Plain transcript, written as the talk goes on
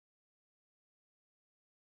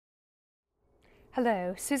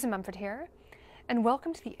Hello, Susan Mumford here, and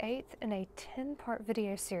welcome to the 8th in a 10-part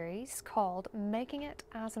video series called Making It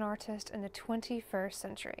as an Artist in the 21st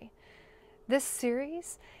Century. This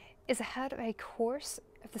series is ahead of a course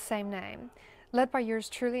of the same name, led by yours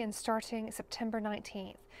truly and starting September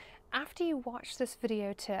 19th. After you watch this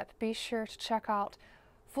video tip, be sure to check out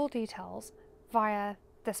full details via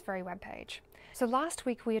this very webpage. So last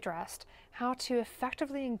week we addressed how to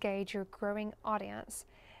effectively engage your growing audience,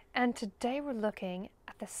 and today we're looking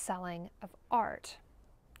at the selling of art.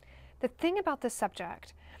 The thing about this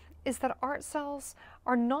subject is that art sales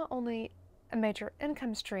are not only a major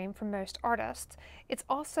income stream for most artists, it's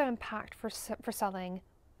also impact for selling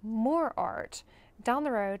more art down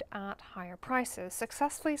the road at higher prices.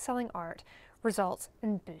 Successfully selling art results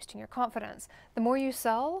in boosting your confidence. The more you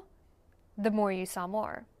sell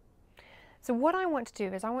more. So what I want to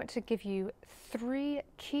do is I want to give you 3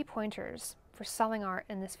 key pointers for selling art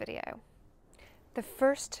in this video. The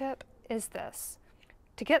first tip is this.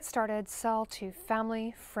 To get started, sell to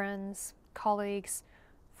family, friends, colleagues,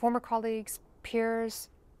 former colleagues, peers,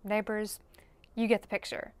 neighbors. You get the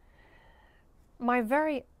picture. My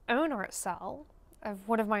very own art sell of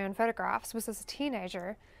one of my own photographs was as a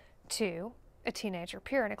teenager to a teenager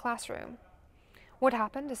peer in a classroom. What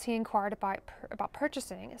happened is he inquired about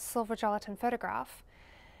purchasing a silver gelatin photograph,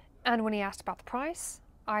 and when he asked about the price,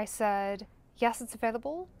 I said, yes, it's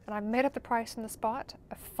available, and I made up the price on the spot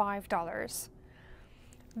of $5.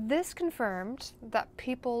 This confirmed that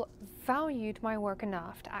people valued my work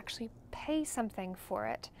enough to actually pay something for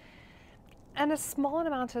it. And as small an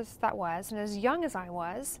amount as that was, and as young as I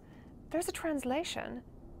was, there's a translation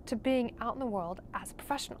to being out in the world as a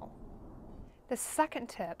professional. The second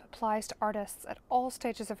tip applies to artists at all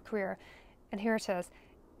stages of career, and here it is.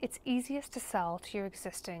 It's easiest to sell to your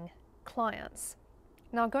existing clients.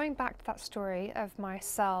 Now, going back to that story of my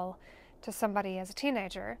sell to somebody as a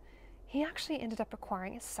teenager, he actually ended up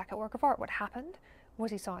acquiring a second work of art. What happened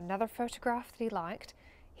was he saw another photograph that he liked.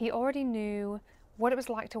 He already knew what it was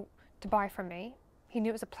like to buy from me. He knew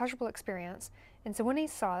it was a pleasurable experience. And so when he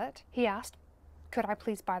saw it, he asked, could I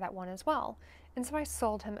please buy that one as well? And so I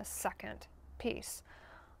sold him a second piece.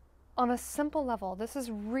 On a simple level, this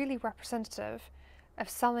is really representative of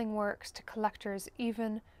selling works to collectors,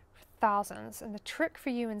 even for thousands. And the trick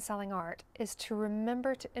for you in selling art is to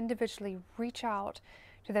remember to individually reach out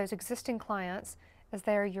to those existing clients as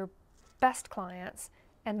they are your best clients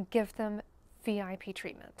and give them VIP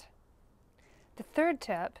treatment. The third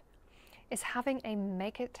tip is having a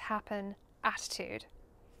make it happen attitude.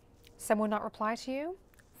 Someone not reply to you,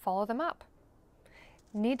 follow them up.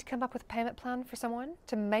 Need to come up with a payment plan for someone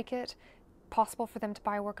to make it possible for them to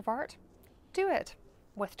buy a work of art? Do it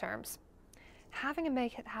with terms. Having a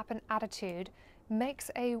make it happen attitude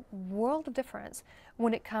makes a world of difference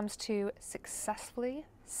when it comes to successfully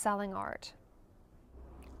selling art.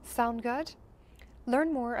 Sound good?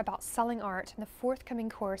 Learn more about selling art in the forthcoming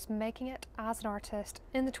course, Making It as an Artist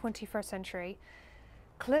in the 21st Century.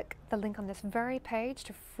 Click the link on this very page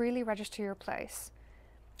to freely register your place.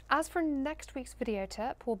 As for next week's video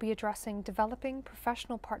tip, we'll be addressing developing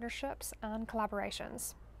professional partnerships and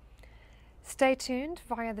collaborations. Stay tuned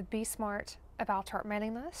via the Be Smart About Art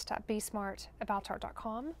mailing list at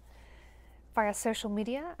besmartaboutart.com, via social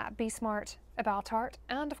media at besmartaboutart,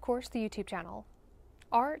 and of course the YouTube channel.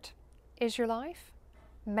 Art is your life,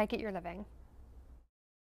 make it your living.